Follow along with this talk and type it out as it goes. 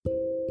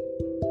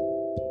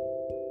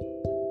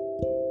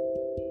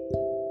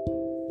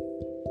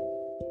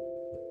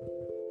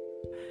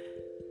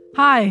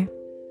Hi,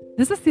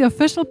 this is the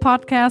official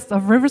podcast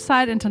of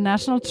Riverside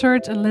International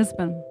Church in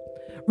Lisbon.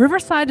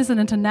 Riverside is an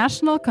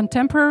international,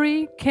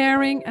 contemporary,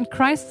 caring, and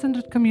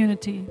Christ-centered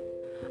community.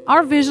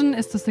 Our vision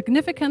is to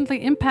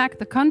significantly impact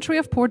the country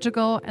of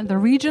Portugal and the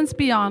regions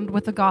beyond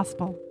with the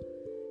gospel.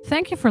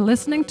 Thank you for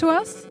listening to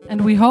us,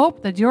 and we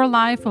hope that your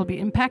life will be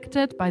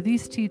impacted by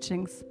these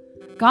teachings.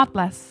 God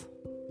bless.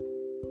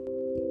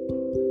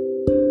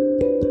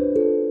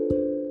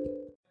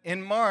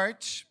 In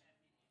March,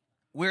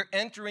 we're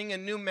entering a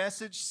new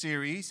message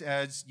series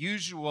as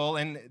usual,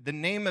 and the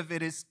name of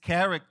it is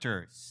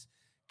Characters.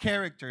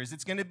 Characters.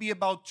 It's going to be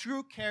about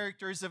true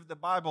characters of the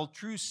Bible,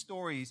 true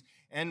stories.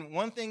 And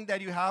one thing that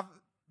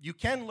you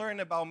can learn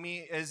about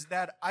me is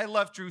that I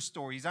love true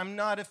stories. I'm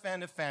not a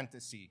fan of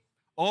fantasy.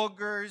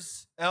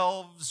 Ogres,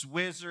 elves,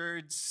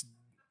 wizards,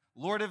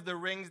 Lord of the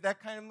Rings,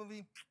 that kind of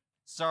movie.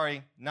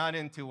 Sorry, not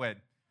into it.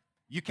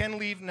 You can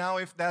leave now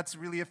if that's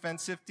really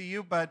offensive to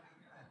you, but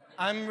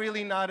I'm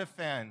really not a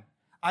fan.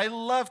 I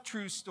love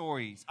true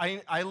stories.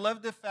 I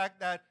love the fact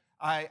that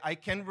I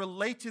can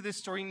relate to this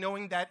story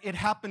knowing that it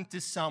happened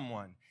to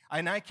someone.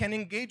 And I can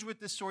engage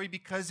with the story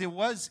because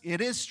it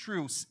is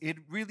true. It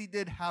really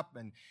did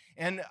happen.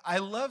 And I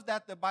love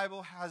that the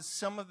Bible has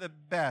some of the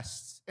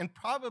best and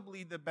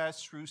probably the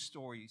best true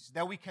stories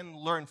that we can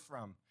learn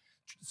from.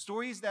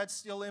 Stories that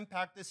still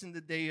impact us in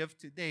the day of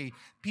today.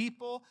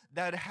 People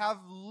that have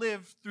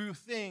lived through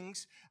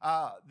things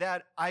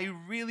that I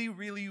really,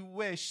 really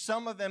wish,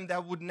 some of them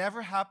that would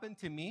never happen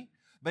to me.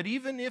 But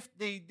even if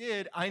they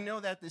did, I know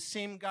that the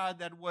same God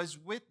that was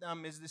with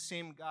them is the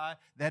same God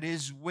that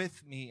is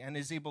with me and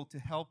is able to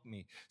help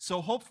me. So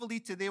hopefully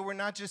today we're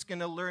not just going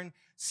to learn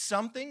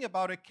something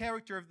about a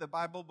character of the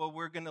Bible, but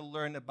we're going to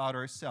learn about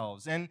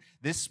ourselves. And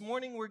this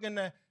morning we're going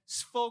to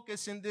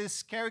focus in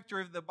this character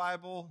of the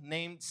Bible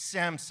named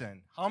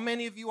Samson. How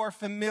many of you are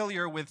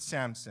familiar with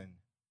Samson?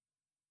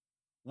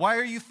 Why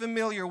are you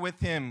familiar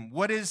with him?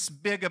 What is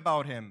big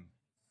about him?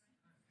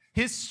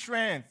 His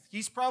strength.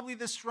 He's probably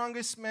the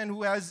strongest man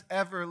who has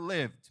ever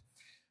lived.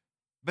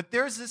 But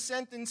there's a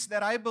sentence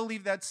that I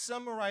believe that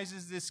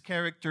summarizes this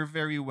character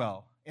very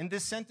well. And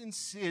this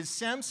sentence is,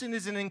 Samson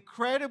is an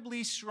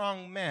incredibly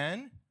strong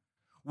man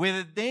with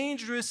a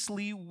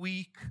dangerously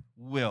weak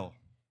will.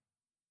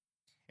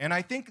 And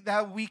I think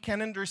that we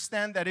can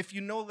understand that if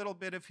you know a little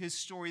bit of his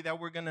story that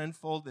we're going to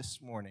unfold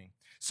this morning.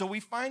 So we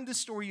find the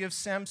story of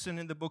Samson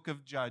in the book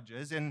of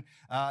Judges. And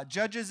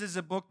Judges is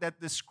a book that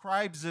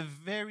describes a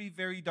very,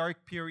 very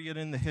dark period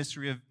in the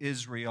history of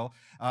Israel.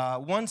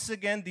 Once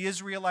again, the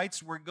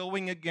Israelites were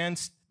going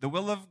against the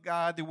will of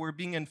God. They were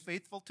being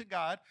unfaithful to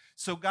God.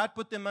 So God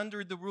put them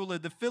under the rule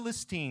of the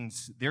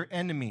Philistines, their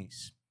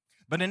enemies.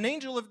 But an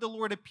angel of the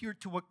Lord appeared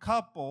to a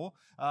couple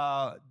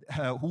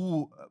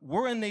who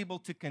were unable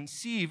to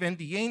conceive, and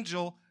the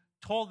angel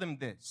told them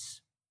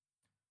this: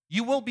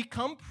 "You will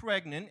become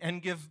pregnant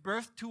and give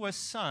birth to a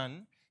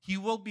son. He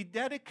will be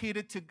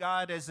dedicated to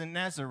God as a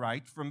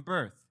Nazirite from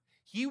birth.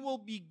 He will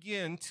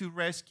begin to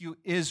rescue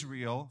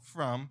Israel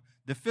from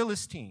the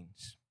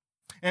Philistines."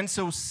 And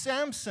so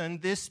Samson,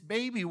 this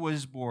baby,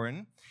 was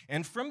born,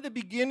 and from the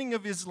beginning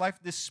of his life,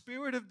 the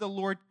Spirit of the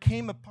Lord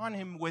came upon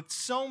him with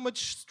so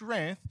much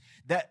strength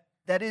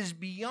that is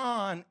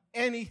beyond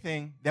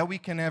anything that we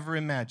can ever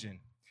imagine.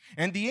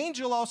 And the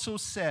angel also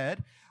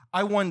said,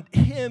 "I want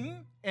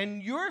him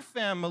and your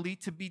family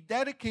to be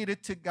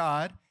dedicated to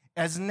God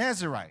as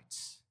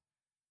Nazirites."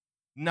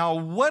 Now,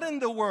 what in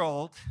the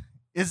world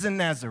is a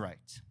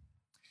Nazirite?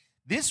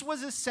 This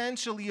was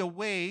essentially a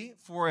way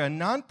for a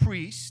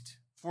non-priest,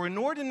 for an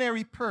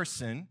ordinary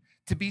person,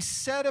 to be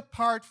set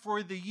apart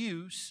for the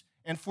use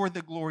and for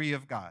the glory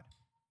of God.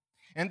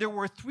 And there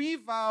were 3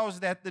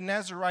 vows that the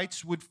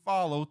Nazirites would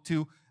follow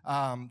to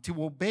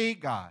obey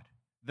God.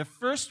 The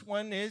first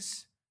one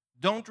is,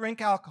 don't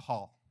drink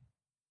alcohol.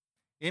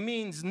 It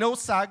means no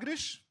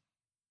sagres,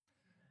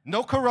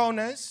 no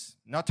coronas,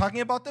 not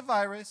talking about the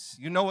virus.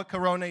 You know what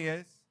corona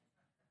is.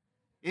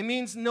 It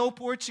means no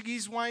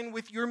Portuguese wine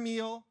with your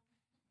meal.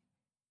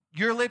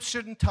 Your lips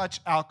shouldn't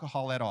touch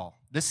alcohol at all.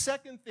 The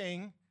second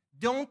thing,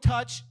 don't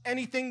touch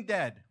anything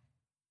dead.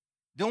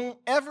 Don't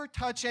ever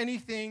touch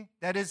anything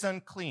that is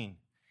unclean.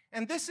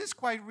 And this is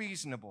quite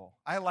reasonable.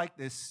 I like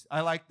this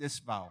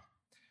vow.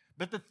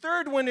 But the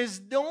third one is,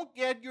 don't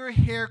get your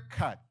hair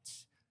cut.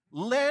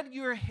 Let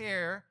your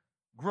hair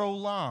grow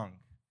long.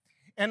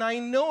 And I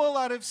know a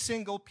lot of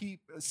single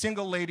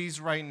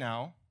ladies right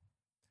now,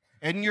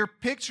 and you're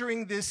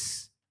picturing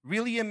this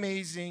really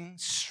amazing,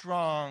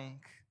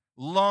 strong,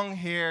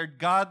 long-haired,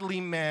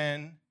 godly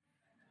man,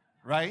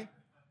 right?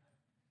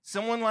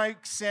 Someone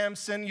like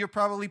Samson, you're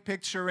probably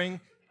picturing,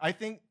 I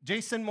think,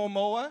 Jason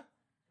Momoa,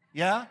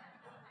 yeah?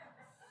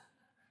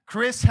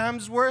 Chris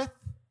Hemsworth.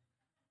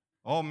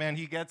 Oh man,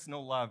 he gets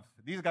no love.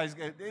 These guys,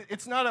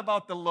 it's not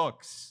about the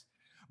looks.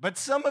 But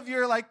some of you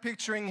are like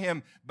picturing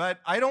him. But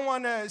I don't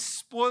want to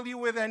spoil you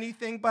with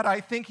anything, but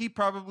I think he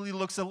probably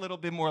looks a little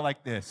bit more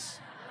like this,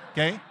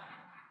 okay?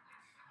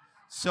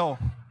 So,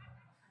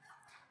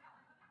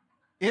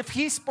 if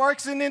he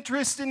sparks an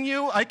interest in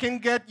you, I can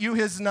get you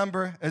his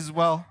number as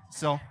well.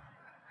 So,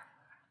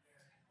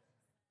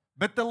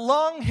 But the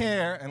long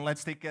hair, and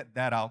let's take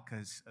that out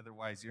because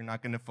otherwise you're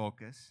not going to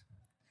focus.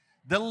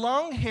 The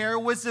long hair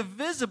was a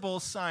visible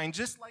sign,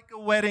 just like a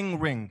wedding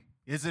ring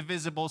is a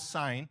visible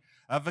sign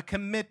of a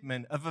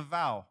commitment, of a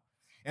vow.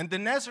 And the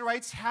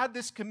Nazarites had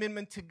this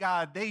commitment to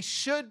God. They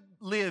should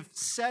live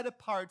set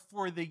apart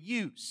for the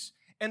use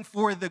and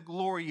for the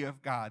glory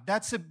of God.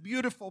 That's a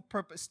beautiful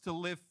purpose to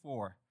live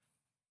for.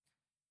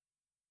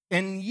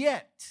 And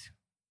yet,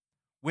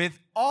 with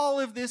all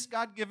of this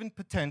God-given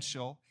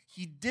potential,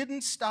 he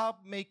didn't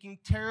stop making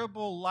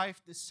terrible life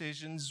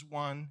decisions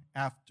one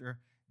after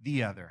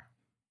the other.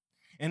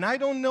 And I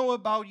don't know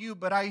about you,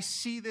 but I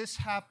see this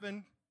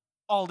happen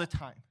all the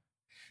time.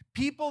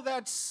 People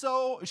that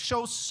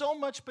show so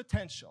much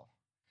potential,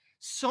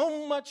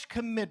 so much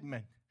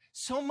commitment,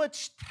 so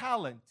much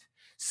talent,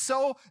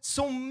 so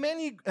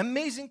many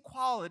amazing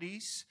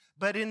qualities,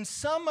 but in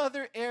some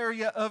other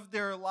area of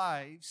their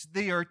lives,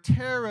 they are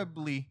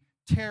terribly,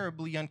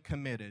 terribly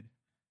uncommitted.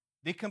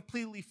 They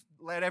completely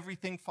let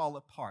everything fall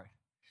apart.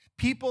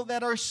 People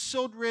that are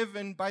so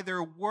driven by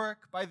their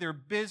work, by their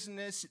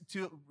business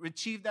to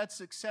achieve that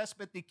success,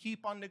 but they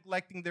keep on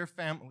neglecting their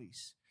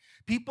families.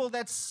 People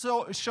that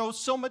show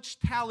so much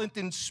talent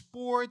in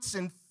sports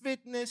and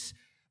fitness,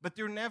 but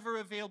they're never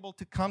available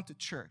to come to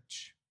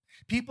church.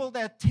 People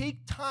that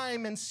take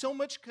time and so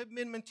much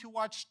commitment to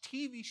watch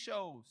TV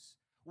shows,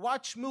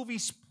 watch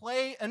movies,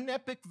 play an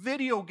epic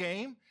video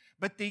game,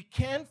 but they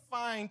can't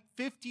find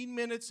 15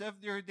 minutes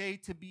of their day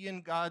to be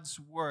in God's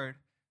Word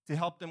to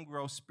help them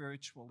grow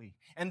spiritually.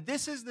 And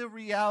this is the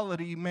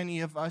reality many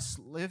of us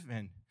live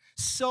in.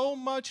 So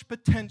much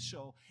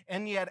potential,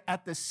 and yet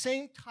at the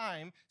same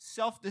time,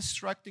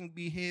 self-destructing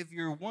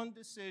behavior, one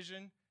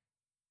decision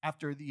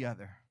after the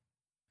other.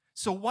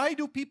 So why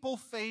do people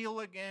fail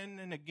again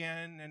and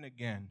again and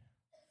again?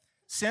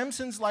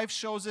 Samson's life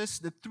shows us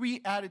the three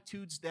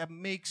attitudes that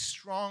make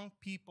strong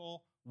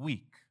people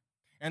weak.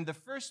 And the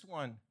first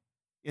one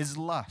is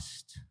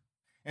lust.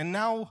 And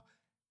now,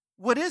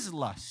 what is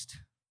lust?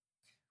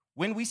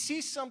 When we see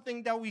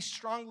something that we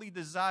strongly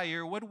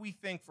desire, what do we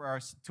think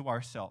to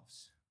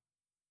ourselves?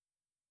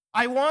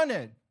 I want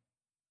it.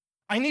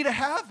 I need to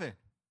have it.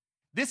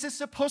 This is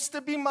supposed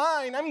to be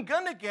mine. I'm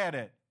going to get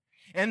it.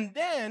 And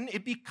then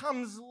it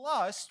becomes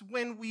lust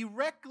when we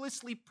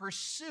recklessly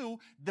pursue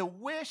the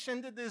wish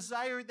and the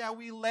desire that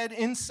we let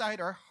inside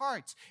our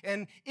hearts.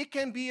 And it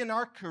can be in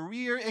our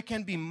career, it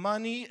can be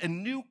money, a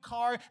new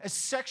car, a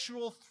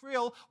sexual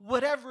thrill,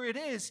 whatever it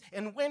is.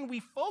 And when we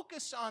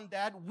focus on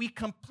that, we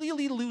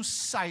completely lose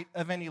sight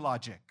of any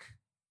logic.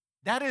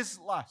 That is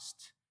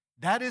lust.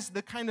 That is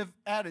the kind of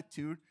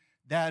attitude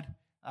that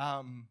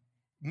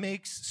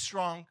makes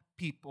strong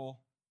people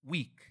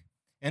weak.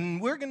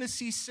 And we're going to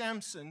see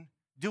Samson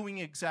doing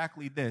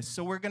exactly this.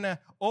 So we're going to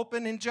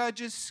open in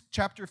Judges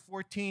chapter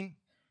 14,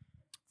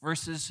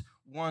 verses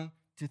 1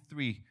 to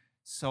 3.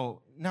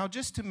 So now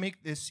just to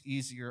make this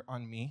easier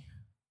on me,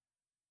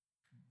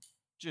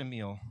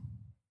 Jamil,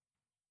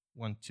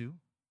 1, 2,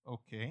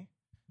 okay.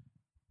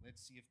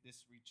 Let's see if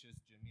this reaches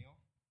Jamil.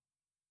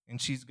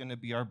 And she's going to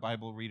be our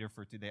Bible reader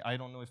for today. I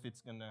don't know if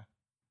it's going to,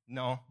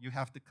 no, you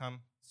have to come,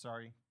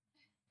 sorry.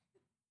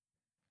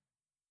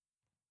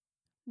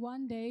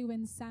 One day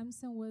when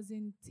Samson was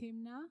in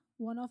Timnah,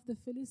 one of the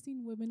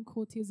Philistine women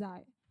caught his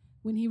eye.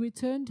 When he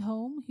returned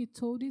home, he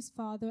told his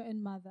father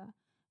and mother,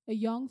 a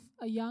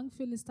young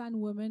Philistine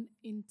woman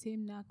in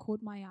Timnah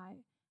caught my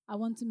eye. I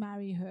want to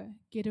marry her.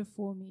 Get her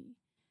for me.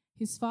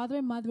 His father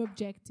and mother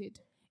objected.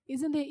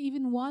 Isn't there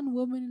even one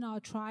woman in our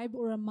tribe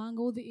or among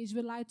all the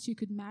Israelites you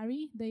could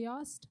marry? They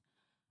asked.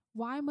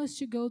 Why must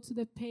you go to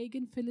the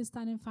pagan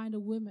Philistine and find a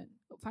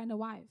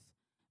wife?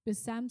 But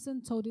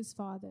Samson told his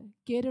father,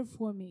 get her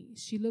for me.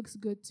 She looks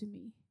good to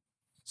me.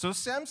 So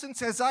Samson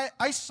says,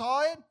 I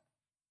saw it.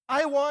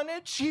 I want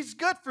it. She's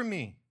good for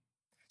me.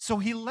 So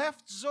he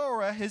left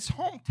Zorah, his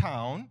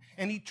hometown,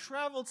 and he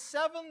traveled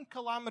 7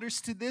 kilometers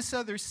to this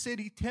other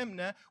city,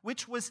 Timnah,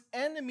 which was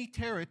enemy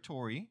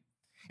territory.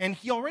 And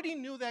he already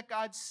knew that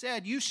God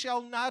said, you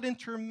shall not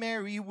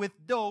intermarry with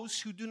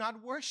those who do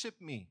not worship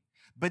me.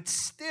 But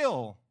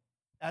still,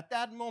 at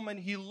that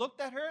moment, he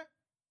looked at her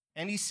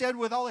and he said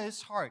with all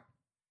his heart,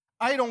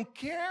 I don't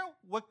care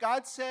what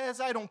God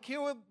says. I don't care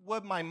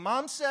what my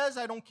mom says.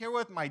 I don't care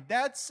what my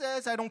dad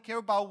says. I don't care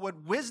about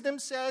what wisdom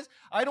says.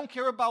 I don't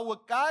care about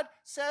what God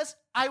says.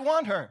 I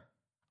want her.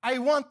 I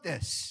want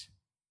this.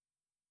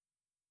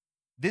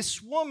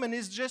 This woman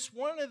is just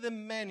one of the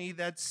many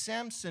that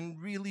Samson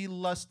really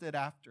lusted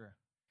after.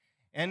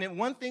 And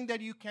one thing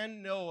that you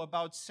can know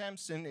about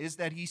Samson is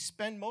that he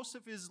spent most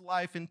of his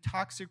life in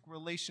toxic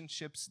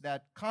relationships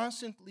that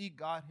constantly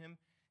got him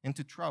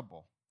into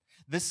trouble.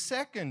 The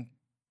second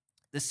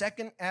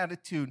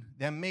attitude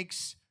that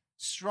makes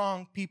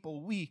strong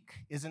people weak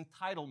is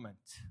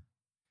entitlement.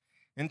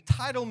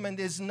 Entitlement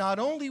is not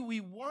only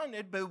we want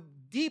it, but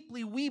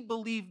deeply we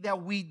believe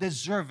that we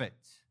deserve it.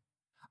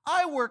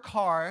 I work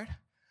hard.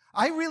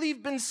 I really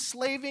have been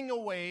slaving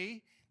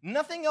away.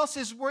 Nothing else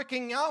is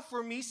working out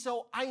for me,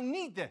 so I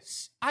need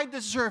this. I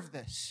deserve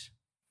this.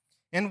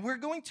 And we're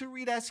going to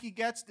read as he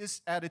gets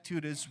this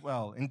attitude as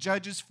well. In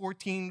Judges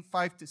 14,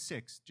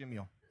 5-6.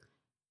 Jamil.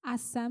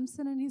 As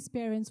Samson and his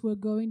parents were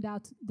going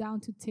down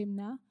to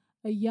Timnah,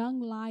 a young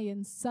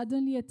lion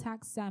suddenly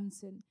attacked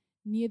Samson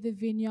near the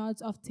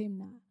vineyards of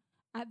Timnah.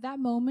 At that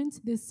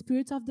moment, the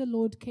Spirit of the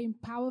Lord came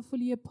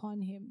powerfully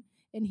upon him,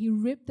 and he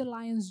ripped the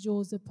lion's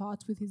jaws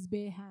apart with his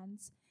bare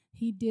hands.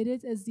 He did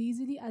it as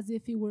easily as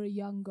if he were a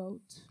young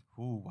goat.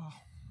 Oh, wow.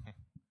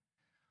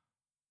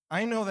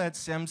 I know that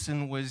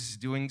Samson was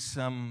doing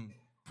some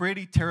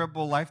pretty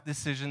terrible life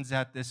decisions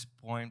at this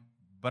point,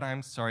 but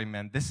I'm sorry,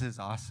 man, this is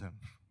awesome.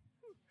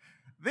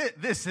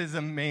 This is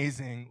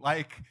amazing.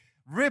 Like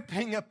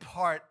ripping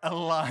apart a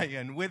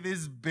lion with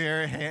his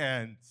bare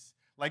hands,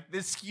 like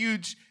this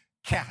huge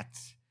cat.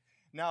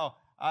 Now,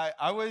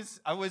 I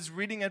was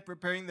reading and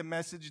preparing the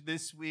message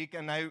this week,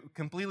 and I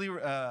completely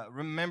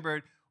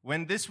remembered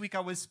when this week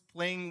I was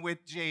playing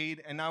with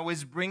Jade, and I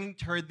was bringing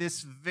to her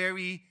this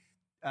very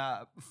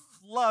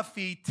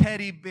fluffy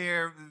teddy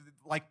bear,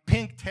 like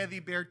pink teddy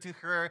bear to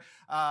her.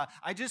 I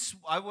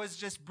was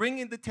just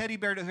bringing the teddy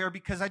bear to her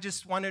because I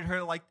just wanted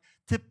her like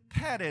to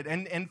pet it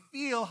and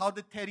feel how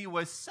the teddy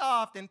was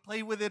soft and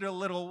play with it a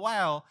little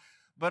while.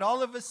 But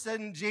all of a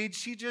sudden, Jade,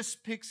 she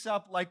just picks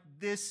up like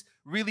this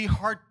really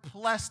hard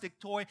plastic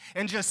toy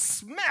and just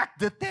smacked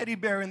the teddy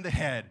bear in the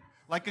head,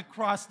 like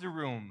across the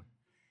room.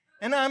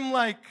 And I'm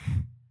like,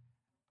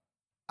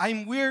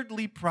 I'm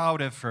weirdly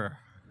proud of her.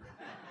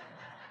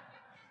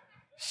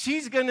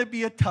 She's gonna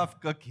be a tough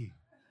cookie.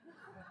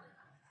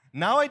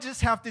 Now I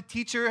just have to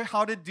teach her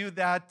how to do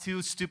that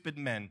to stupid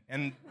men,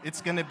 and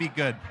it's gonna be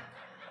good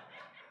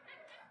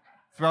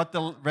throughout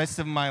the rest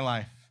of my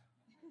life.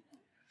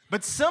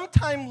 But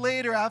sometime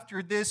later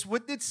after this,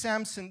 what did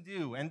Samson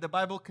do? And the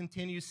Bible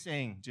continues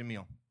saying,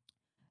 Jamil.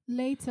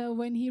 Later,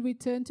 when he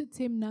returned to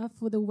Timnah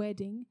for the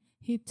wedding,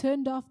 he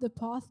turned off the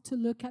path to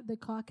look at the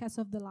carcass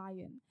of the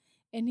lion,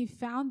 and he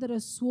found that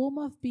a swarm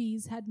of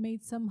bees had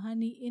made some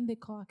honey in the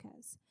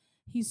carcass.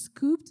 He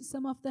scooped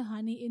some of the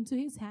honey into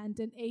his hand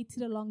and ate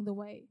it along the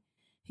way.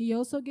 He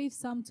also gave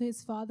some to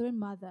his father and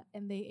mother,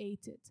 and they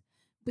ate it.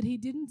 But he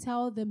didn't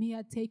tell them he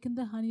had taken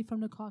the honey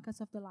from the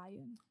carcass of the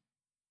lion.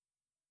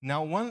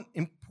 Now, one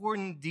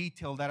important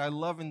detail that I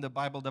love in the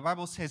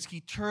Bible says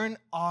he turned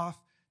off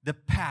the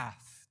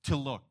path to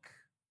look.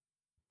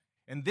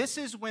 And this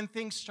is when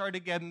things start to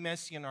get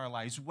messy in our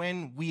lives,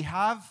 when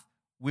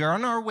we're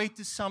on our way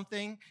to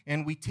something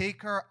and we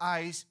take our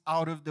eyes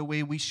out of the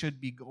way we should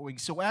be going.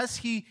 So as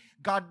he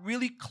got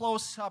really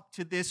close up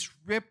to this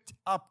ripped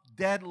up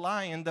dead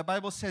lion, the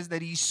Bible says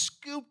that he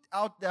scooped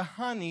out the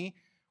honey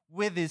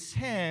with his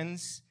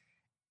hands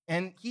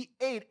and he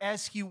ate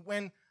as he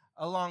went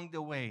along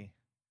the way.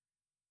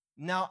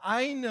 Now,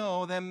 I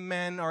know that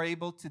men are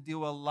able to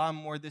do a lot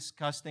more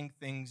disgusting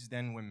things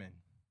than women.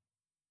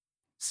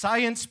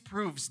 Science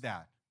proves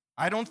that.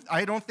 I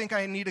don't think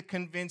I need to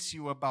convince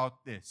you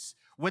about this.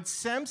 What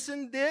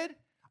Samson did,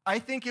 I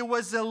think it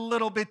was a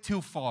little bit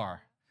too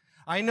far.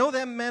 I know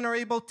that men are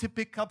able to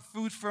pick up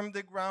food from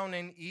the ground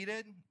and eat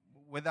it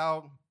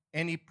without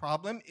any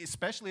problem,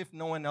 especially if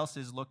no one else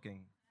is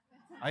looking.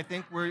 I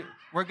think we're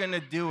going to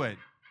do it.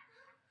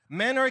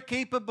 Men are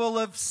capable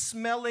of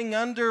smelling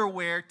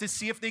underwear to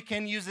see if they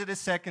can use it a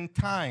second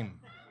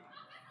time.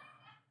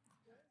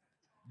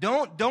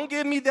 Don't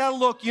give me that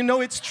look. You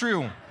know it's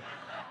true.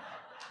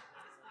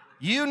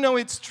 You know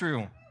it's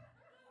true.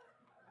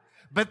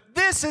 But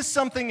this is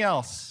something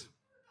else.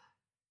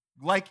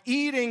 Like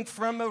eating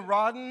from a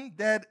rotten,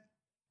 dead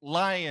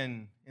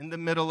lion in the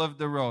middle of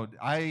the road.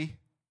 I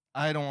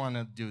don't want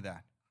to do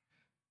that.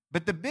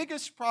 But the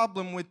biggest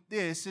problem with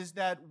this is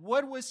that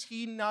what was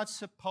he not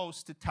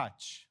supposed to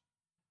touch?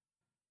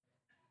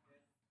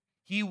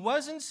 He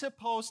wasn't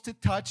supposed to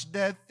touch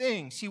dead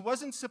things. He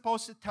wasn't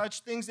supposed to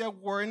touch things that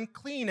weren't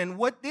clean. And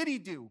what did he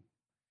do?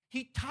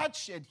 He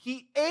touched it.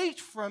 He ate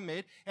from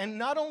it. And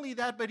not only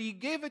that, but he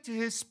gave it to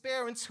his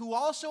parents who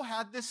also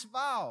had this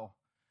vow.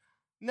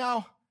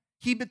 Now,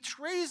 he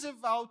betrays a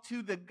vow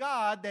to the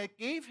God that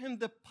gave him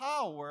the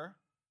power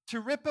to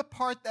rip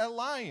apart that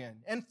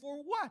lion. And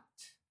for what?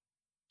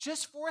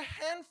 Just for a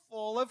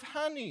handful of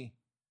honey.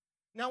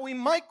 Now, we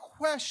might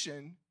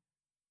question,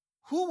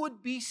 who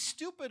would be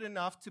stupid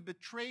enough to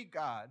betray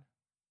God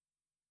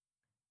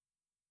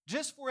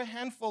just for a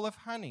handful of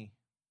honey?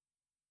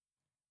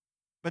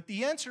 But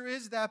the answer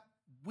is that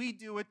we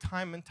do it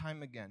time and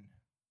time again.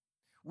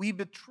 We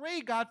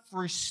betray God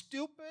for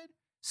stupid,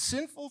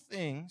 sinful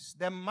things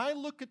that might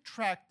look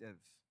attractive.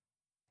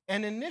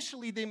 And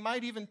initially, they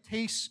might even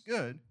taste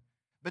good,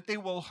 but they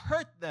will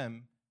hurt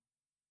them,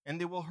 and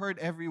they will hurt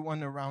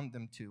everyone around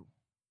them too.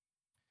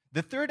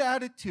 The third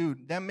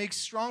attitude that makes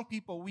strong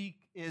people weak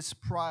is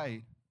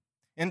pride.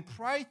 And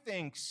pride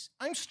thinks,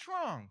 I'm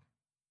strong.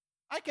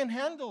 I can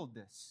handle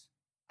this.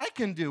 I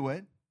can do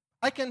it.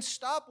 I can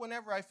stop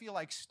whenever I feel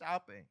like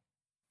stopping.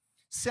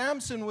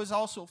 Samson was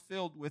also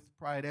filled with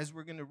pride, as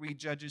we're going to read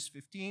Judges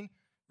 15,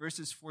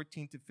 verses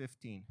 14 to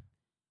 15.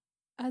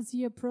 As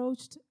he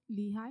approached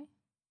Lehi,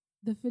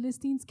 the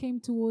Philistines came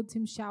towards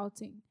him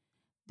shouting.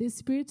 The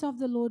Spirit of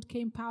the Lord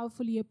came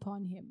powerfully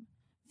upon him.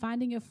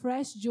 Finding a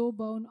fresh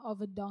jawbone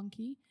of a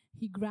donkey,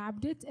 he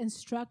grabbed it and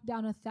struck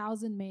down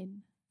 1,000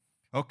 men.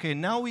 Okay,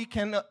 now we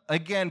can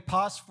again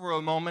pause for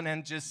a moment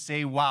and just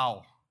say,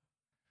 wow.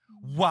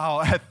 Wow,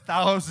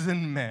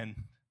 1,000 men.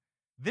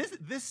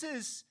 This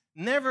is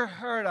never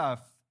heard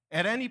of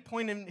at any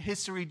point in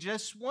history.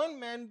 Just one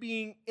man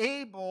being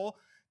able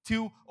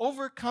to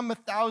overcome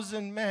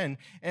 1,000 men.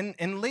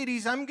 And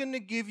ladies, I'm going to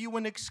give you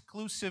an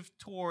exclusive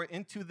tour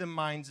into the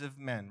minds of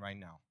men right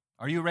now.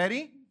 Are you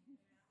ready?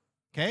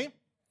 Okay.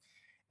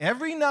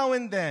 Every now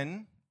and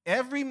then,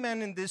 every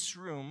man in this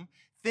room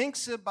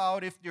thinks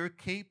about if they're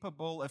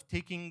capable of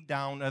taking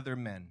down other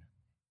men,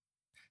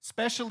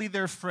 especially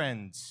their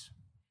friends.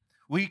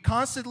 We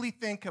constantly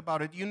think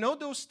about it. You know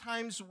those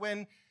times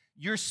when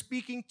you're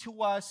speaking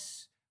to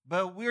us,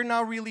 but we're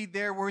not really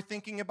there. We're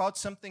thinking about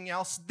something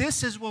else.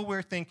 This is what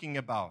we're thinking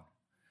about.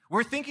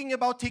 We're thinking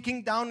about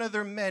taking down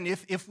other men.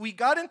 If we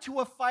got into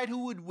a fight,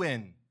 who would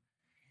win?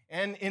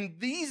 And in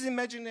these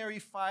imaginary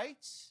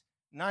fights,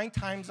 9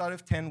 times out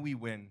of 10, we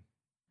win.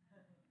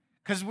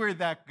 Because we're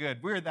that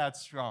good. We're that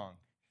strong.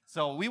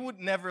 So we would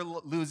never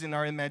lose in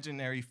our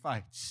imaginary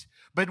fights.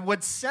 But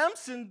what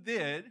Samson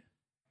did,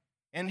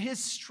 and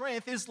his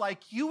strength is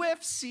like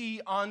UFC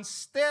on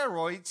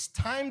steroids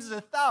times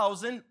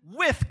 1,000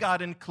 with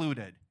God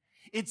included.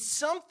 It's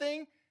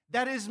something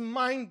that is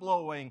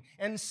mind-blowing.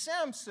 And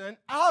Samson,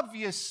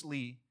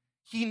 obviously,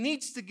 he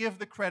needs to give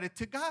the credit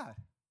to God.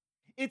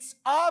 It's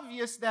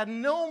obvious that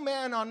no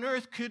man on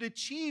earth could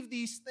achieve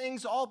these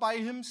things all by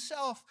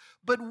himself.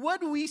 But what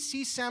do we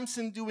see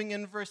Samson doing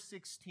in verse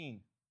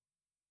 16?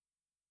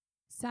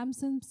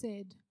 Samson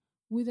said,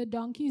 "With a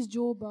donkey's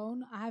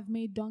jawbone I have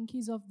made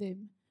donkeys of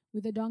them.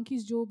 With a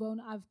donkey's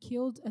jawbone I've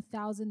killed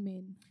 1,000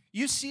 men."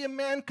 You see a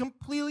man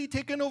completely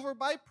taken over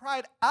by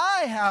pride.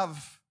 I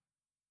have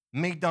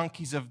made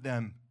donkeys of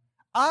them.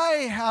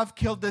 I have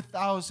killed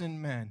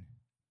 1,000 men.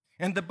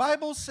 And the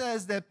Bible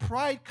says that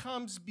pride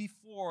comes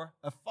before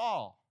a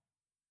fall.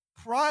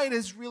 Pride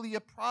is really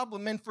a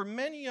problem. And for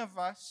many of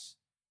us,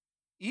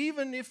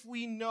 even if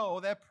we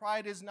know that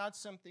pride is not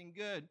something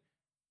good,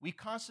 we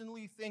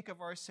constantly think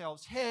of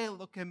ourselves, hey,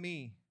 look at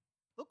me.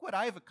 Look what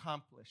I've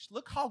accomplished.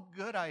 Look how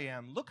good I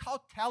am. Look how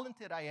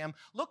talented I am.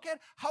 Look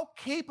at how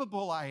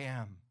capable I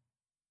am.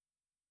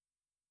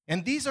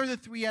 And these are the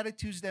 3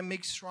 attitudes that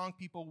make strong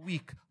people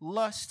weak: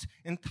 lust,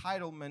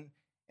 entitlement,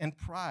 and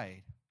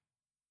pride.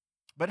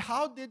 But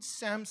how did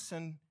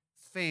Samson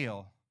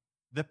fail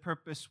the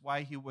purpose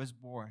why he was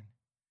born?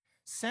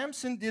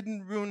 Samson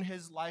didn't ruin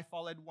his life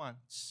all at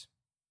once.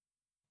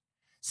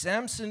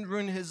 Samson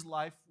ruined his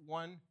life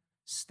one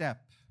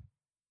step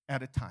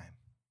at a time.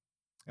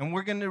 And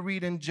we're going to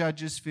read in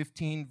Judges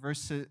 15,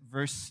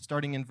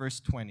 starting in verse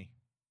 20.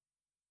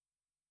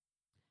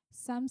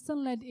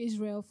 Samson led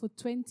Israel for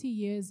 20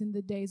 years in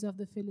the days of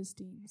the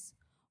Philistines.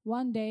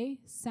 One day,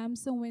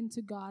 Samson went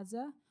to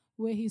Gaza,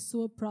 where he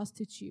saw a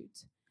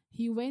prostitute.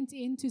 He went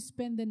in to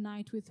spend the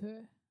night with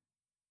her.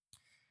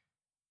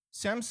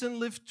 Samson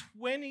lived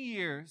 20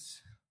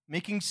 years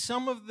making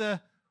some of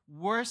the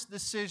worst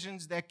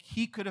decisions that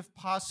he could have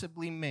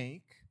possibly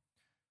made.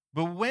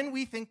 But when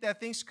we think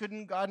that things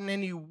couldn't gotten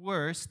any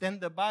worse, then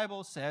the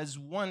Bible says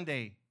one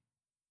day.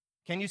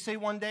 Can you say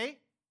one day?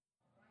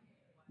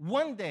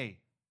 One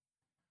day.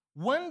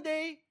 One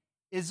day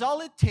is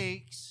all it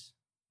takes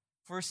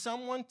for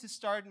someone to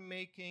start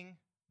making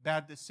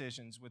bad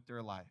decisions with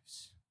their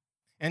lives.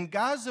 And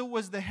Gaza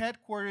was the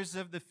headquarters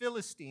of the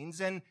Philistines.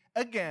 And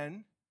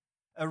again,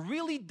 a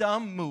really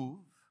dumb move.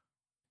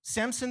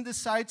 Samson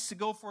decides to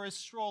go for a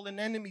stroll in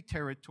enemy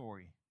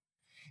territory.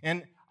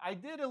 And I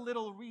did a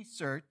little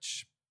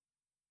research,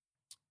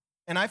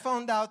 and I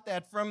found out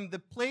that from the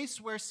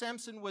place where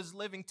Samson was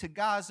living to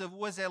Gaza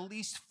was at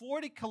least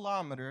 40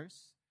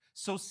 kilometers.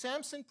 So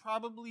Samson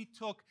probably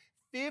took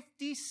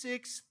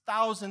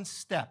 56,000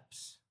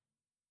 steps.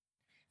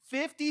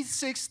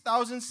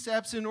 56,000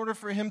 steps in order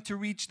for him to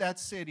reach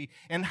that city.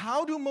 And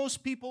how do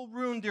most people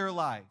ruin their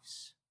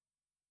lives?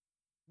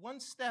 One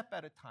step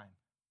at a time.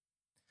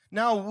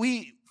 Now,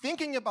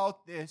 thinking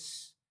about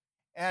this,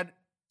 at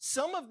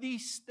some of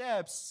these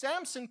steps,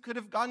 Samson could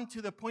have gotten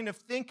to the point of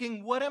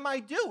thinking, what am I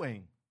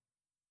doing?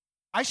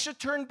 I should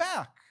turn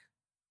back.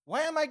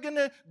 Why am I going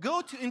to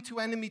go into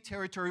enemy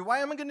territory? Why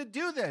am I going to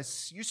do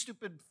this? You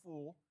stupid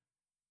fool.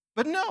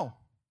 But no.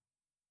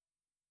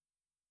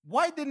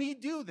 Why didn't he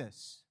do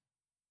this?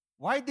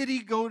 Why did he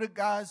go to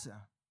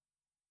Gaza?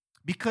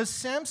 Because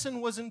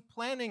Samson wasn't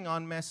planning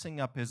on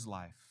messing up his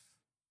life.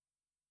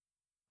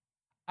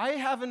 I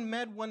haven't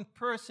met one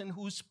person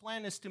whose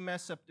plan is to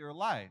mess up their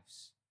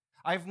lives.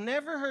 I've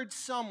never heard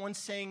someone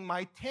saying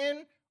my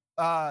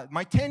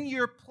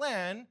 10-year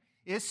plan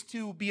is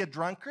to be a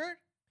drunkard,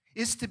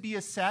 is to be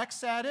a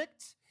sex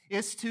addict,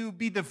 is to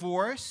be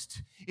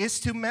divorced, is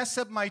to mess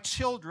up my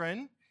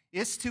children,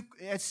 is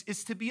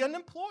to be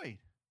unemployed.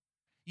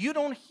 You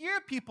don't hear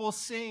people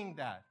saying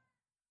that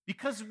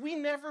because we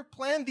never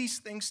plan these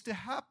things to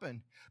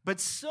happen.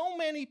 But so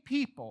many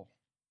people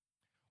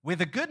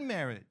with a good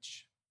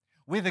marriage,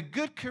 with a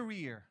good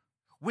career,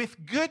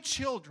 with good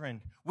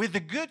children, with a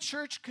good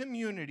church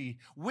community,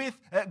 with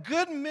a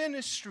good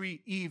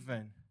ministry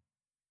even.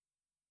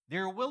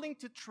 They're willing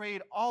to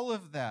trade all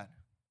of that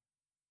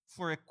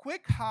for a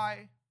quick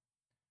high,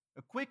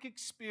 a quick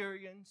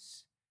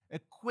experience, a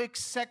quick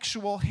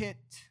sexual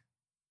hit.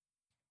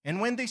 And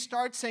when they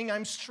start saying,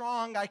 I'm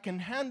strong, I can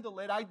handle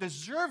it, I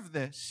deserve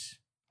this,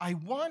 I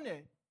want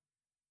it,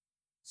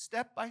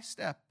 step by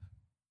step,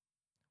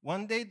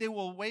 one day they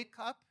will wake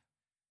up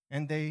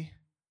and they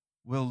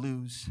will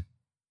lose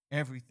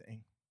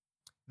everything.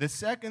 The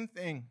second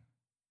thing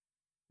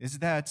is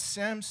that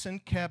Samson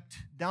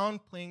kept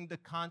downplaying the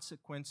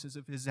consequences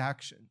of his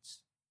actions.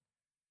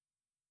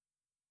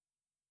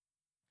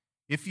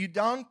 If you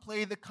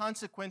downplay the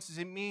consequences,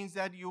 it means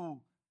that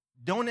you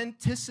don't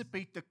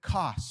anticipate the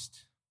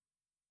cost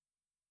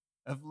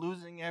of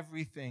losing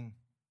everything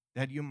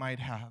that you might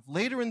have.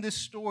 Later in this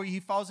story, he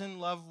falls in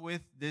love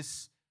with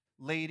this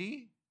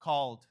lady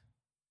called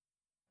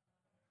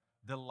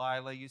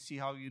Delilah. You see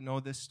how you know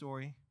this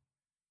story?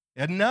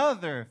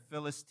 Another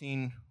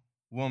Philistine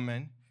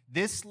woman.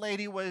 This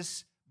lady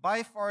was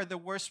by far the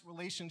worst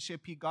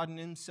relationship he gotten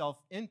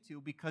himself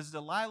into because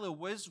Delilah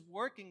was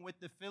working with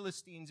the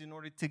Philistines in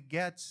order to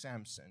get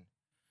Samson.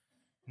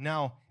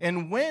 Now,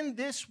 and when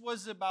this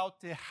was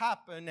about to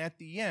happen at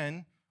the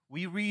end,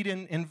 we read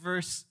in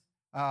verse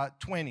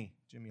 20,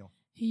 Jamil.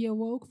 He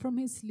awoke from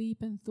his sleep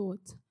and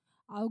thought,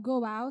 I'll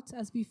go out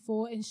as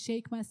before and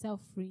shake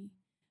myself free.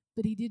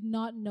 But he did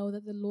not know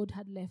that the Lord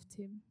had left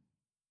him.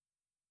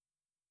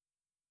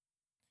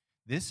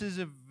 This is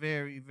a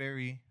very,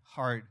 very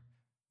hard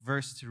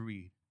verse to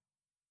read.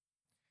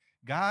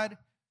 God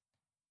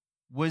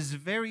was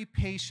very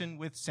patient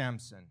with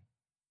Samson.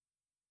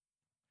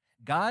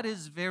 God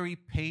is very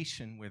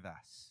patient with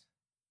us.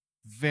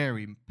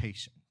 Very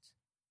patient.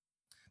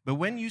 But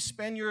when you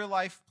spend your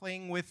life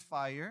playing with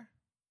fire,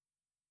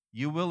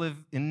 you will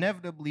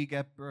inevitably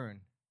get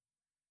burned.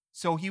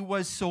 So he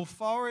was so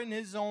far in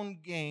his own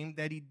game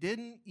that he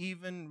didn't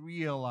even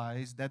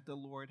realize that the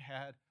Lord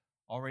had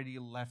already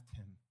left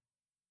him.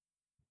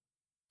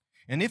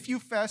 And if you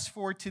fast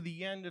forward to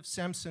the end of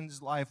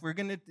Samson's life, we're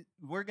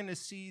gonna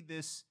see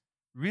this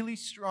really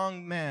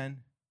strong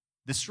man,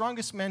 the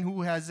strongest man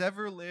who has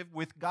ever lived,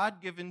 with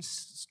God-given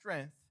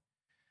strength,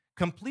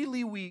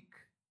 completely weak,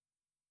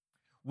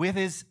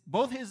 with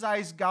both his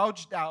eyes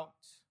gouged out,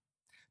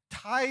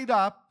 tied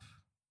up,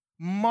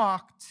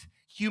 mocked,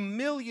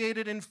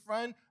 humiliated in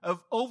front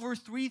of over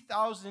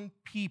 3,000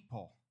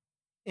 people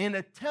in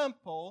a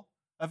temple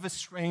of a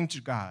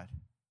strange God.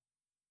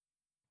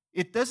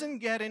 It doesn't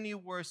get any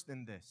worse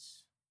than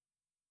this.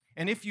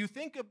 And if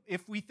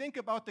we think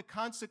about the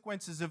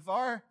consequences of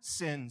our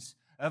sins,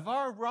 of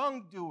our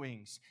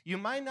wrongdoings, you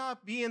might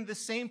not be in the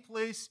same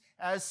place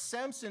as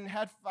Samson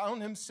had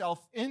found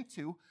himself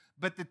into,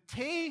 but the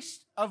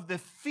taste of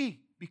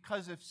defeat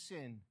because of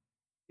sin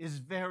is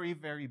very,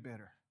 very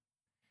bitter.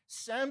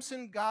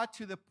 Samson got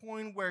to the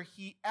point where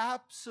he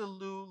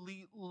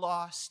absolutely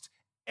lost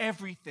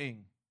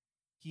everything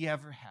he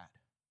ever had.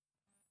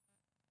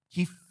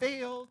 He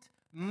failed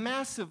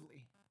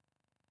massively.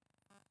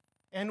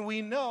 And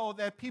we know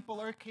that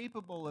people are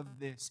capable of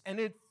this, and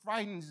it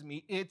frightens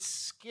me. It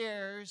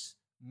scares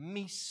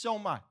me so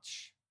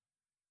much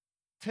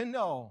to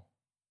know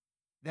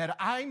that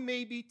I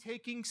may be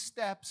taking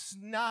steps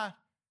not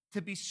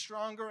to be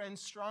stronger and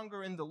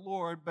stronger in the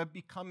Lord, but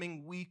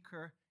becoming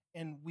weaker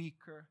and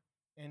weaker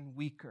and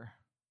weaker.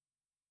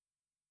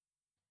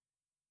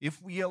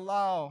 If we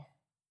allow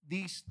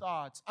these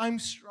thoughts, I'm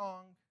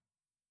strong,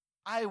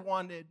 I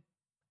want it,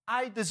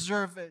 I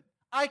deserve it,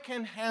 I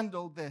can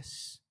handle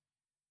this,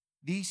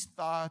 these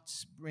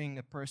thoughts bring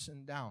a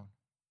person down.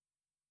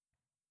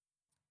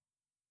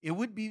 It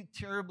would be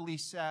terribly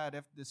sad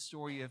if the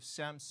story of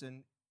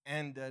Samson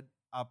ended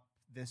up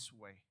this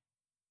way.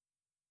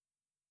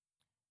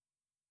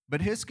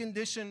 But his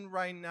condition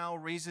right now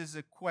raises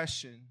a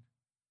question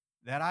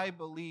that I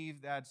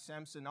believe that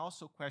Samson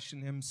also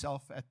questioned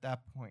himself at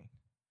that point.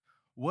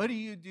 What do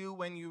you do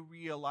when you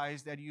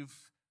realize that you've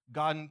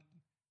gotten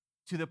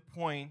to the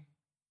point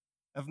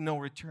of no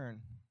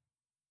return?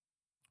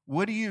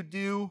 What do you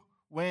do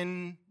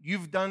when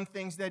you've done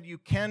things that you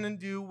can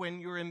undo, when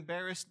you're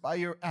embarrassed by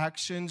your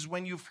actions,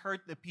 when you've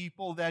hurt the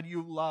people that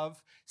you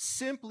love,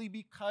 simply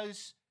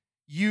because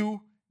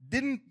you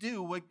didn't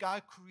do what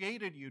God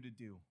created you to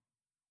do?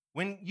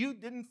 When you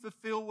didn't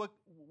fulfill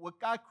what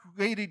God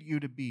created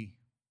you to be.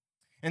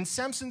 And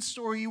Samson's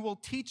story will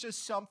teach us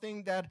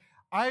something that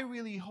I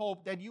really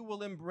hope that you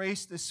will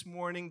embrace this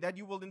morning, that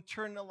you will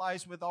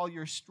internalize with all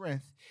your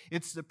strength.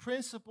 It's the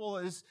principle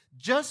is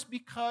just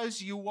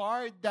because you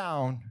are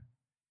down,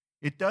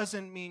 it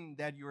doesn't mean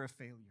that you're a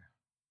failure.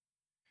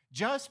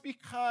 Just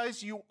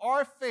because you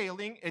are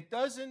failing, it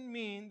doesn't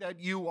mean that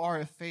you are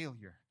a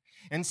failure.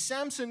 And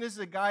Samson is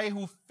a guy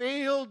who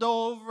failed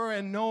over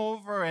and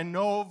over and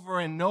over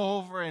and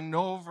over and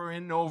over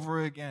and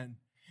over again.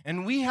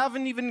 And we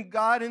haven't even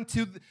gotten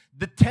to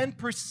the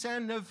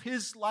 10% of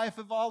his life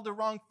of all the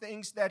wrong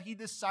things that he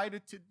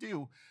decided to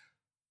do.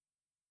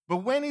 But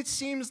when it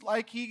seems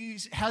like he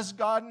has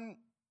gotten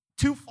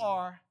too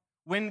far,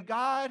 when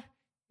God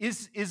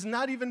is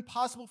not even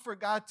possible for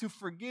God to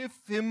forgive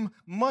him,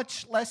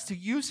 much less to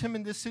use him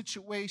in this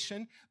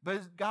situation,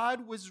 but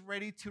God was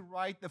ready to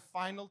write the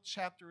final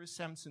chapter of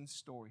Samson's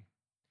story.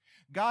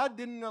 God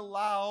didn't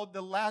allow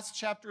the last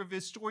chapter of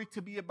his story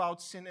to be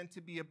about sin and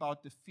to be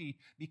about defeat,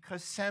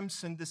 because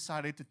Samson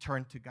decided to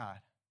turn to God.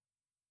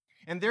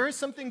 And there is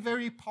something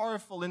very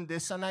powerful in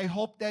this, and I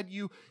hope that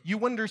you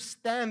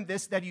understand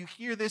this, that you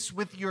hear this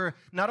with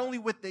not only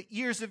with the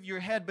ears of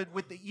your head, but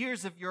with the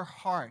ears of your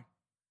heart.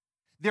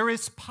 There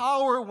is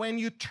power when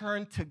you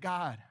turn to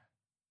God.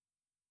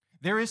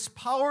 There is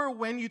power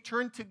when you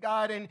turn to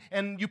God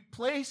and you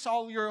place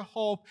all your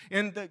hope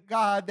in the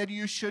God that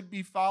you should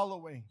be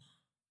following.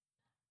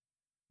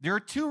 There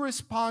are two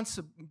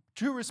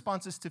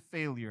responses to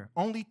failure,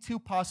 only two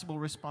possible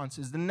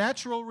responses. The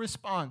natural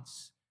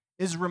response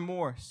is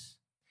remorse.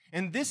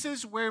 And this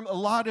is where a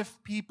lot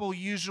of people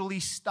usually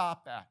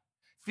stop at.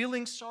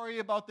 Feeling sorry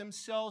about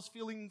themselves,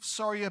 feeling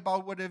sorry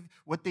about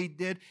what they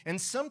did.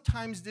 And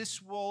sometimes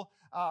this will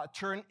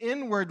turn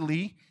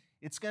inwardly.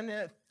 It's going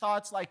to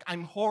thoughts like,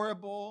 I'm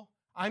horrible.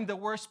 I'm the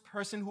worst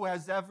person who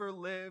has ever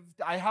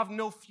lived. I have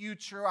no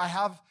future. I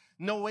have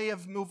no way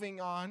of moving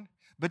on.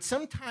 But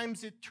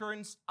sometimes it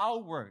turns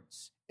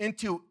outwards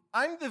into,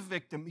 I'm the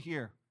victim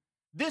here.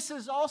 This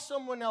is all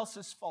someone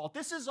else's fault.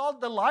 This is all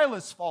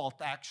Delilah's fault,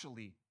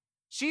 actually.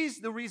 She's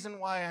the reason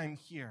why I'm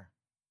here.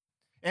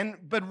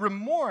 But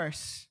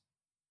remorse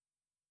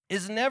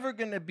is never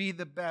going to be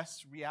the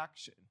best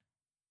reaction.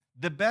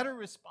 The better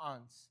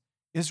response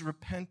is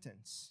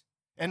repentance.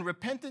 And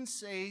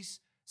repentance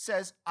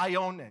says, I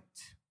own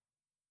it.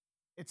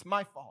 It's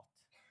my fault.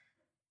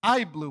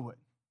 I blew it.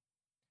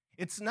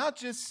 It's not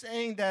just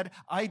saying that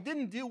I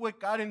didn't do what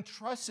God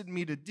entrusted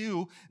me to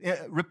do.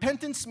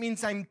 Repentance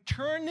means I'm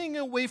turning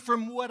away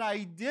from what I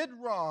did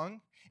wrong,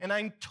 and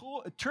I'm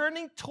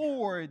turning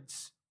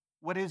towards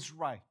what is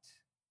right.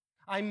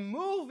 I'm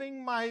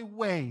moving my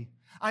way.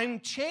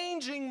 I'm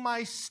changing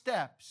my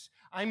steps.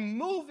 I'm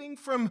moving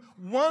from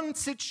one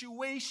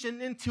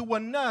situation into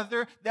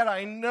another that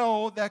I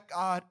know that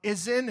God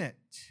is in it.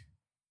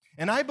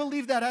 And I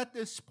believe that at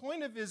this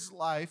point of his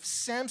life,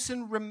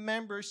 Samson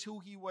remembers who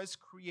he was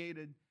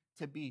created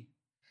to be.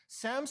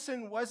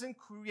 Samson wasn't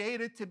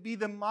created to be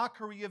the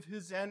mockery of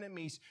his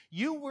enemies.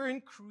 You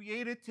weren't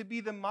created to be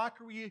the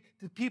mockery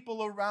to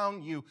people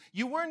around you.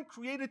 You weren't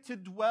created to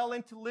dwell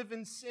and to live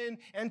in sin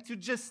and to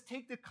just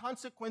take the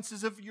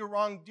consequences of your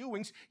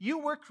wrongdoings. You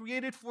were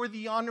created for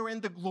the honor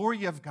and the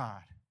glory of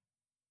God.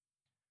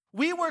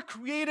 We were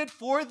created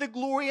for the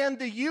glory and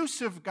the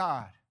use of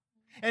God.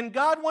 And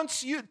God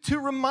wants you to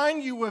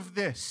remind you of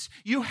this.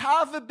 You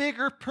have a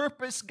bigger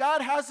purpose.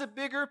 God has a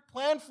bigger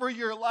plan for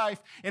your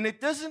life. And it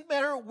doesn't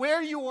matter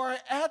where you are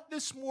at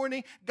this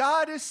morning,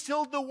 God is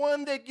still the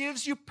one that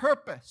gives you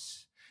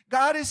purpose.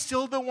 God is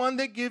still the one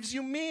that gives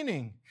you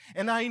meaning.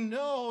 And I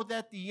know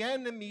that the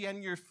enemy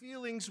and your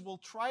feelings will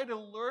try to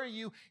lure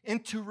you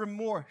into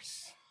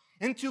remorse,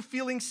 into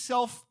feeling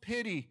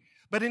self-pity.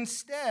 But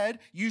instead,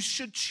 you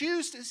should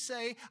choose to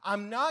say,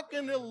 I'm not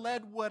going to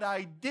let what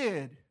I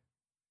did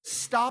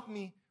stop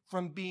me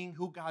from being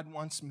who God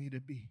wants me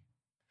to be.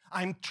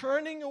 I'm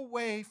turning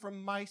away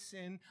from my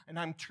sin and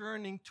I'm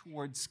turning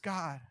towards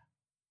God.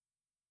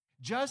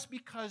 Just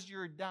because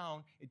you're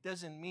down, it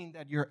doesn't mean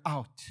that you're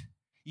out.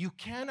 You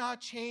cannot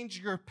change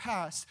your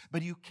past,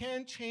 but you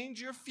can change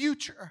your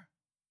future.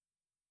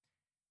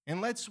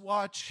 And let's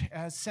watch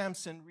as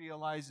Samson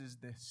realizes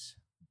this.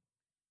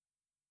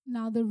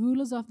 Now the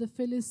rulers of the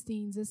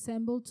Philistines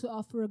assembled to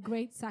offer a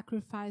great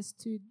sacrifice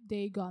to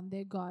Dagon,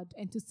 their god,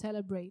 and to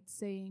celebrate,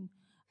 saying,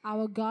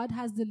 Our God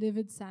has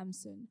delivered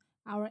Samson,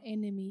 our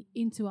enemy,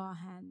 into our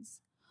hands.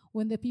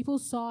 When the people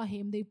saw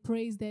him, they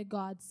praised their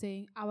God,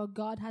 saying, Our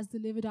God has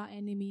delivered our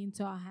enemy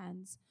into our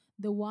hands,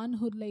 the one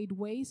who laid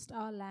waste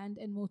our land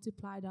and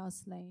multiplied our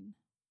slain.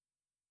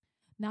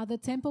 Now the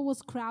temple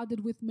was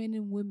crowded with men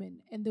and women,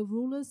 and the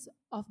rulers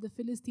of the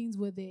Philistines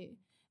were there.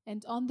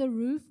 And on the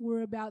roof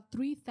were about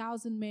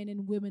 3,000 men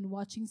and women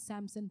watching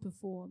Samson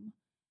perform.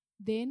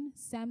 Then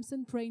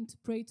Samson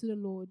prayed to the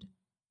Lord,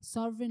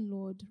 Sovereign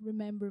Lord,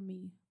 remember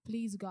me.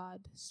 Please,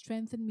 God,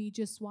 strengthen me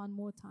just one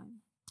more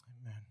time.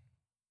 Amen.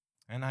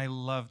 And I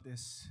love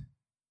this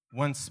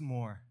once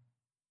more.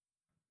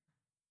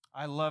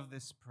 I love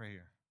this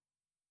prayer.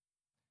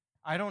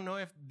 I don't know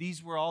if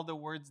these were all the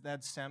words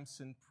that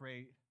Samson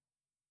prayed,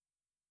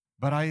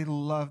 but I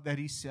love that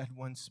he said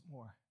once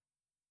more.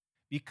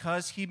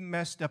 Because he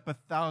messed up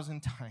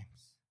 1,000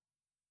 times.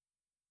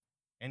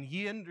 And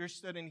he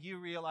understood and he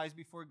realized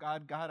before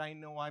God, God, I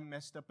know I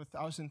messed up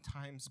 1,000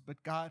 times,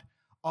 but God,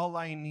 all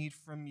I need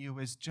from you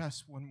is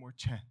just one more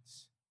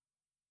chance.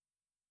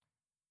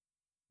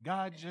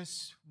 God,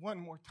 just one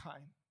more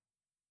time,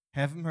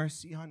 have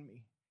mercy on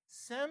me.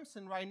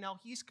 Samson right now,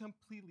 he's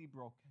completely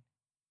broken.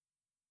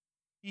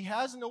 He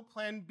has no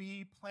plan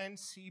B, plan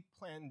C,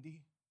 plan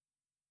D.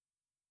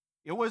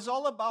 It was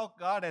all about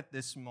God at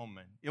this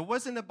moment. It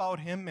wasn't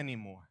about him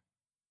anymore.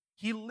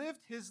 He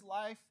lived his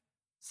life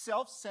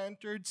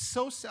self-centered,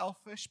 so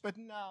selfish, but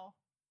now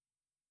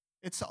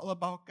It's all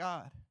about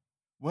God.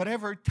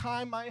 Whatever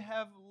time I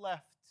have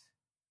left,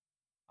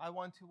 I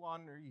want to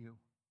honor you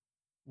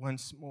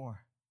once more.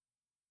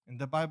 And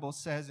the Bible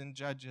says in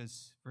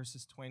Judges,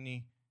 verses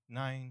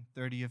 29,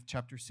 30 of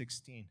chapter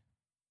 16.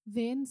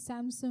 Then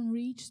Samson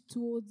reached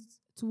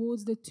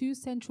towards the two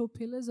central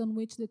pillars on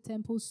which the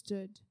temple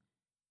stood.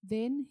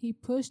 Then he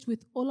pushed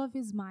with all of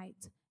his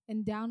might,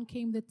 and down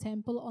came the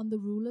temple on the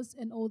rulers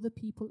and all the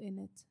people in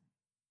it.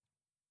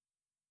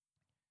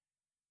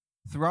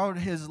 Throughout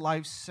his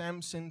life,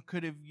 Samson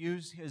could have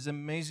used his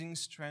amazing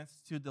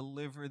strength to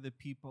deliver the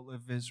people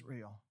of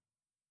Israel.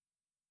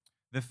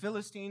 The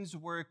Philistines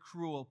were a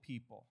cruel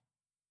people.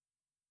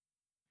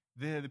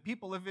 The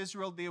people of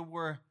Israel, they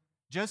were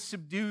just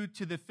subdued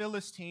to the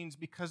Philistines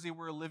because they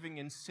were living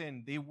in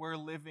sin. They were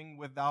living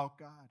without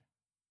God.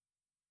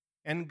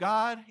 And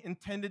God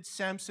intended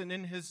Samson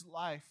in his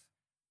life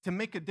to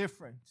make a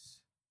difference,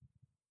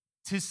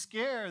 to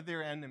scare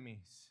their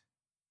enemies,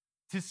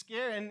 to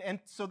scare, and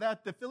so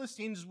that the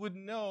Philistines would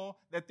know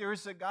that there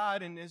is a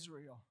God in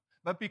Israel.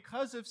 But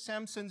because of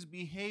Samson's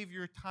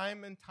behavior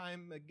time and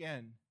time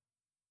again,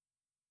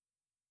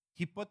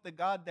 he put the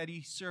God that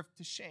he served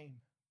to shame.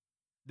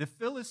 The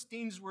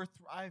Philistines were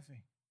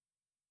thriving.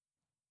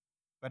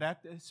 But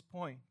at this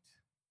point,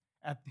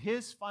 at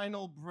his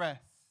final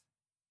breath,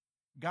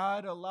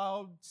 God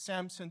allowed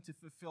Samson to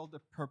fulfill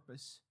the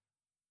purpose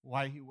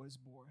why he was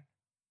born.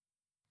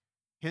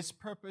 His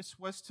purpose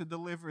was to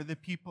deliver the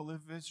people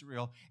of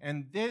Israel.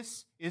 And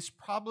this is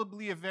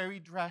probably a very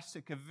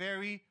drastic, a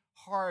very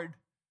hard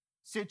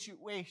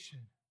situation.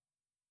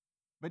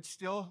 But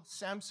still,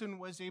 Samson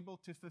was able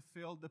to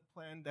fulfill the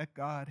plan that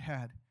God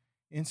had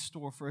in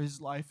store for his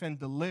life and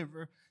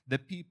deliver the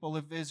people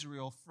of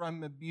Israel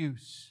from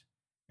abuse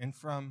and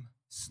from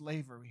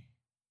slavery.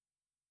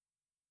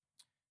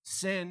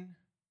 Sin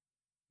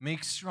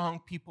makes strong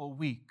people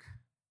weak,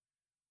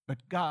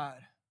 but God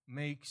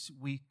makes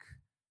weak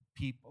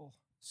people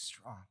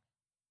strong.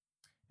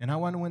 And I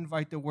want to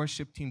invite the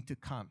worship team to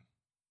come.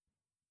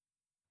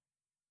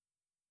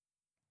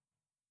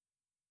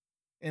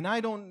 And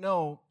I don't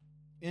know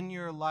in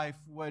your life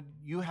what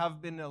you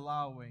have been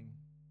allowing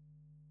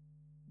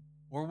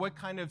or what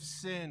kind of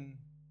sin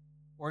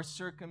or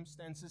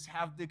circumstances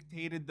have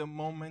dictated the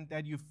moment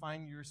that you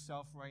find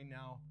yourself right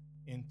now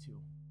into.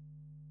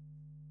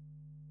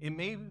 It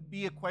may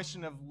be a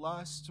question of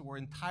lust or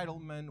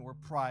entitlement or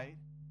pride.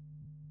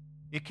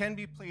 It can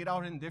be played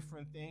out in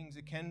different things.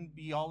 It can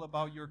be all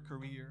about your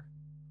career,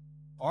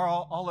 or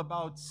all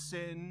about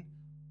sin,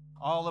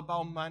 all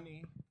about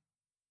money,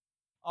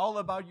 all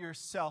about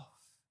yourself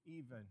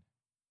even.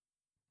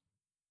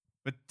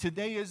 But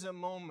today is a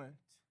moment,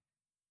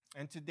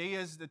 and today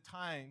is the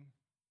time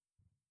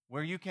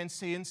where you can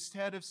say,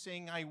 instead of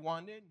saying, I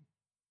want it,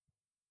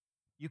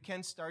 you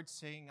can start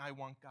saying, I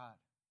want God.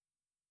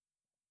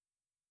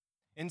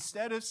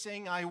 Instead of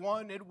saying, I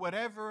want it,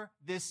 whatever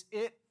this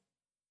it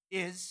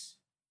is,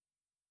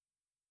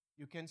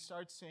 you can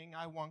start saying,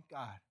 I want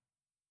God.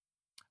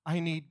 I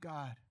need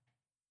God.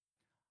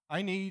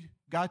 I need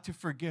God to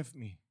forgive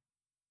me.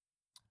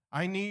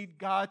 I need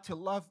God to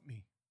love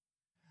me.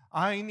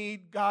 I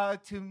need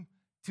God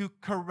to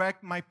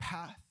correct my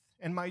path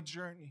and my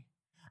journey.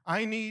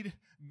 I need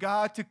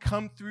God to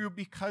come through,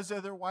 because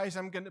otherwise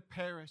I'm going to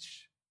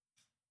perish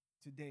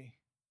today.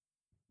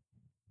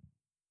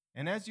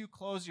 And as you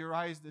close your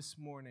eyes this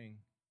morning,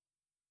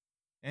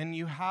 and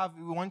we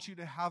want you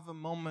to have a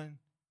moment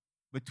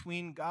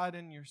between God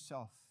and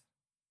yourself,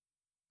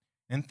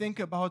 and think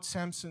about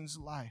Samson's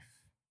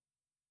life.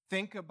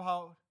 Think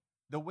about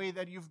the way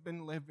that you've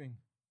been living.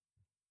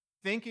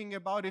 Thinking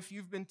about if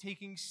you've been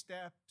taking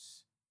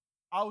steps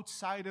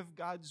outside of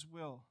God's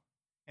will,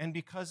 and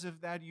because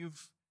of that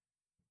you've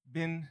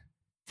been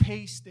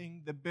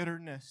tasting the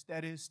bitterness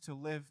that is to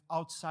live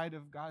outside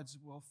of God's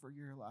will for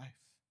your life.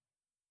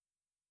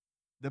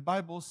 The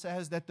Bible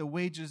says that the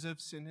wages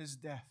of sin is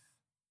death.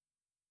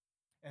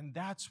 And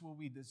that's what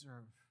we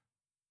deserve.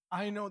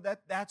 I know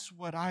that that's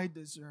what I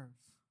deserve.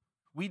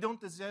 We don't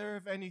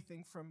deserve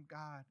anything from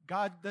God.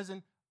 God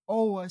doesn't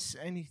owe us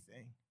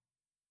anything.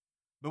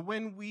 But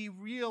when we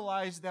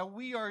realize that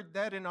we are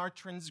dead in our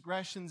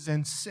transgressions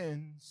and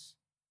sins,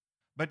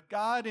 but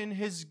God in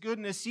His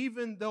goodness,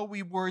 even though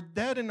we were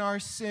dead in our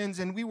sins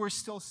and we were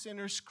still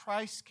sinners,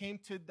 Christ came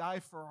to die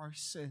for our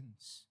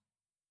sins.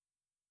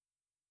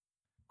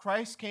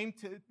 Christ came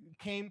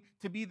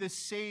to be the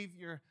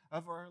Savior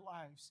of our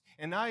lives.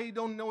 And I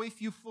don't know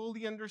if you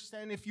fully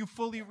understand, if you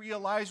fully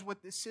realize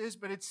what this is,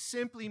 but it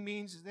simply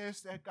means this,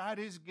 that God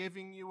is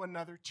giving you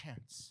another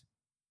chance.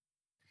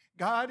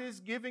 God is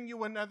giving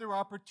you another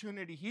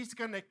opportunity. He's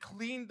going to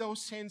clean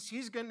those sins.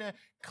 He's going to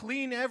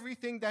clean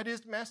everything that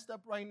is messed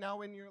up right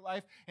now in your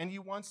life. And He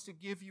wants to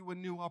give you a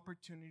new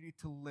opportunity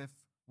to live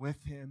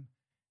with Him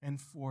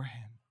and for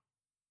Him,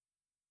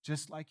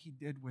 just like He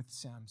did with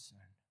Samson.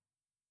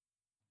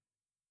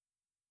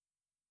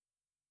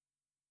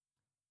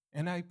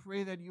 And I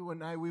pray that you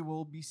and I, we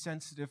will be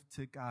sensitive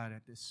to God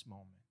at this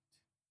moment.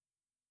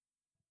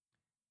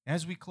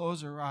 As we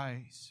close our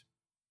eyes,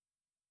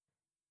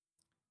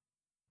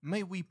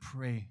 may we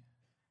pray.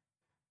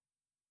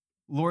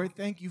 Lord,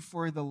 thank you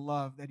for the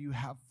love that you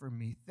have for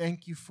me.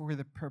 Thank you for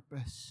the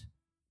purpose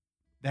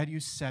that you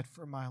set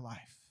for my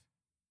life.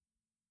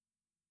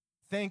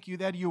 Thank you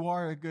that you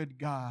are a good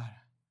God,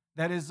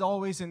 that is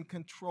always in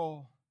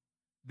control,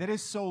 that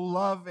is so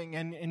loving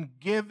and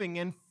giving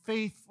and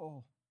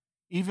faithful,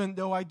 even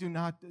though I do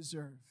not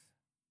deserve.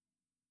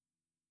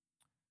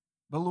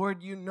 But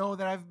Lord, you know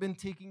that I've been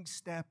taking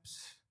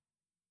steps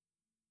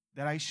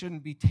that I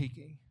shouldn't be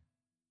taking,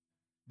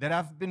 that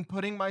I've been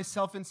putting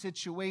myself in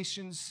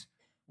situations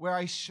where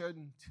I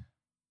shouldn't.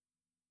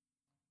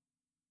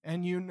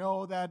 And you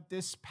know that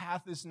this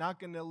path is not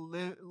going to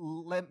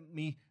let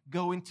me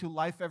go into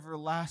life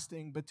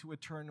everlasting, but to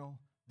eternal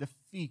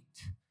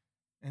defeat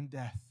and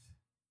death.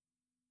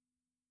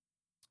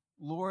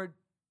 Lord,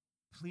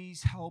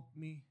 please help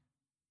me.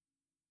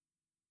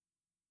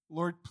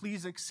 Lord,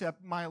 please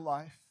accept my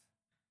life,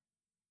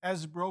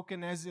 as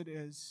broken as it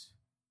is,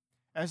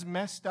 as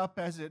messed up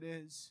as it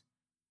is.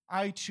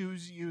 I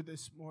choose you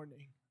this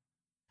morning.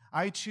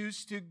 I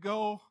choose to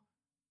go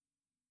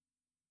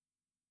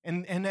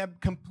and have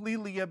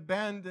completely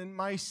abandoned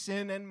my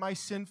sin and my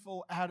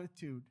sinful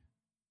attitude.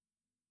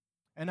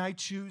 And I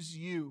choose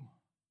you.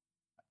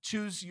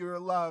 Choose your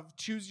love.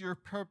 Choose your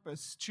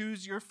purpose.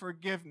 Choose your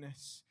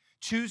forgiveness.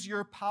 Choose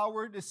your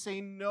power to say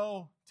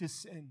no to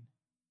sin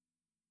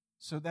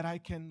so that I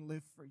can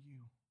live for you.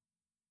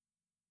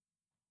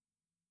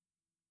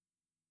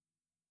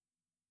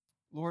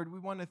 Lord, we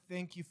want to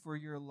thank you for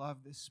your love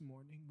this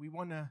morning. We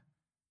want to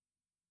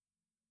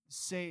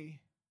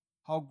say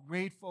how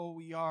grateful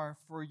we are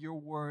for your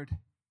word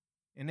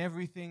and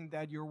everything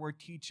that your word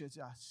teaches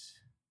us.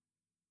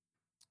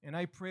 And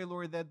I pray,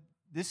 Lord, that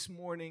this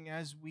morning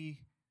as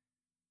we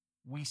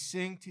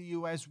sing to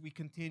you, as we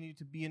continue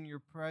to be in your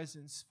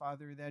presence,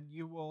 Father, that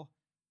you will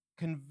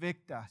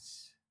convict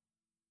us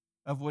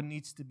of what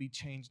needs to be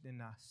changed in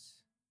us.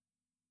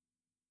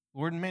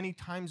 Lord, many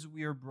times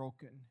we are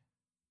broken.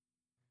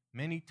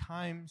 Many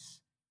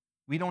times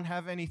we don't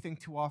have anything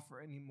to offer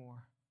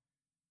anymore.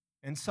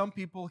 And some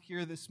people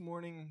here this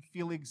morning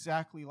feel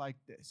exactly like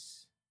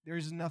this.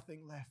 There's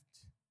nothing left.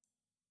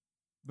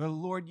 But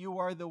Lord, you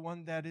are the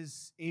one that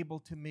is able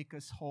to make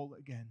us whole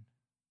again.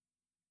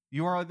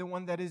 You are the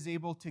one that is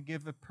able to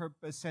give a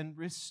purpose and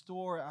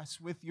restore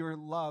us with your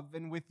love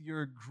and with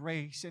your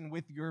grace and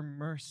with your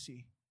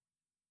mercy.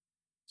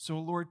 So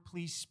Lord,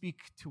 please speak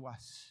to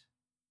us.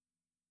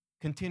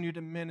 Continue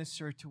to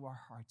minister to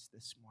our hearts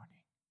this morning.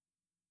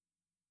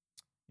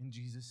 In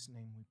Jesus'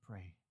 name we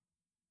pray.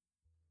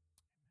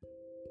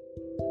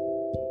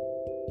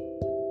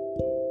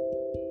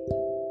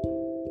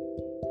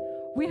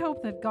 We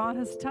hope that God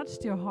has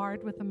touched your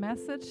heart with the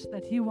message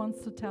that He wants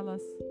to tell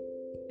us.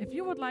 If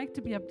you would like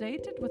to be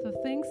updated with the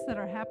things that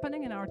are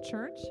happening in our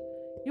church,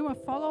 you may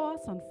follow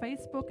us on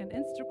Facebook and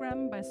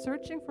Instagram by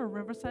searching for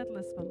Riverside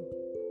Lisbon.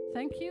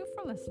 Thank you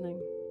for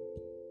listening.